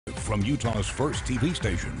from Utah's first TV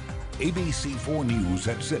station. ABC4 News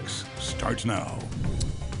at 6 starts now.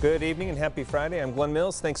 Good evening and happy Friday. I'm Glenn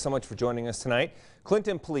Mills. Thanks so much for joining us tonight.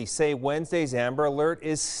 Clinton police say Wednesday's Amber Alert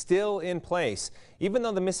is still in place, even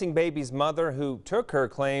though the missing baby's mother who took her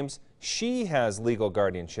claims she has legal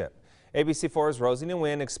guardianship. ABC4's Rosie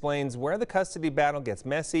Nguyen explains where the custody battle gets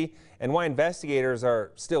messy and why investigators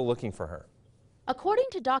are still looking for her. According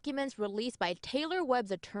to documents released by Taylor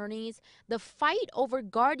Webb's attorneys, the fight over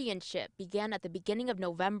guardianship began at the beginning of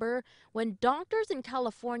November when doctors in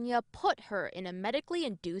California put her in a medically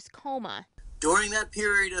induced coma. During that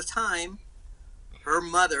period of time, her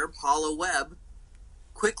mother, Paula Webb,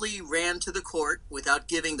 quickly ran to the court without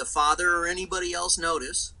giving the father or anybody else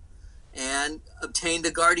notice and obtained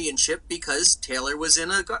a guardianship because Taylor was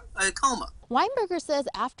in a coma. Weinberger says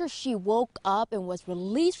after she woke up and was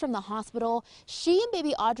released from the hospital, she and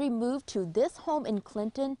baby Audrey moved to this home in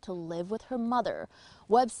Clinton to live with her mother.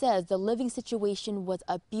 Webb says the living situation was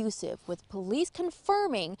abusive, with police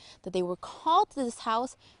confirming that they were called to this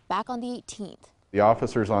house back on the 18th. The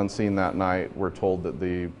officers on scene that night were told that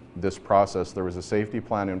there was a safety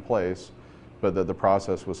plan in place, but that the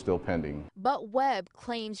process was still pending. But Webb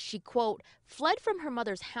claims she, quote, fled from her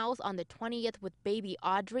mother's house on the 20th with baby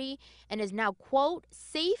Audrey and is now, quote,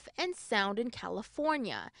 safe and sound in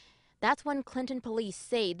California. That's when Clinton police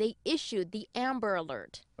say they issued the Amber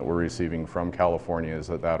Alert. What we're receiving from California is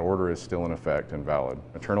that order is still in effect and valid.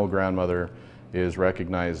 Maternal grandmother is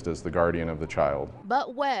recognized as the guardian of the child.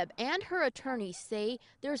 But Webb and her attorneys say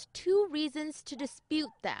there's two reasons to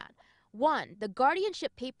dispute that. One, the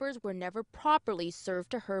guardianship papers were never properly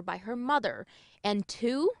served to her by her mother. And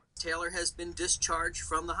two, Taylor has been discharged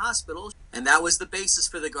from the hospital, and that was the basis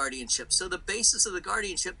for the guardianship. So the basis of the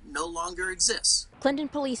guardianship no longer exists. Clinton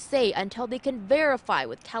police say until they can verify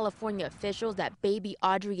with California officials that baby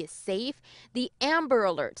Audrey is safe, the Amber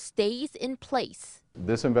Alert stays in place.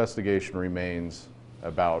 This investigation remains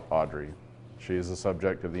about Audrey. She is the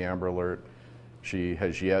subject of the Amber Alert. She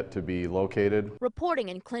has yet to be located. Reporting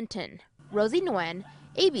in Clinton, Rosie Nguyen,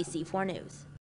 ABC4 News.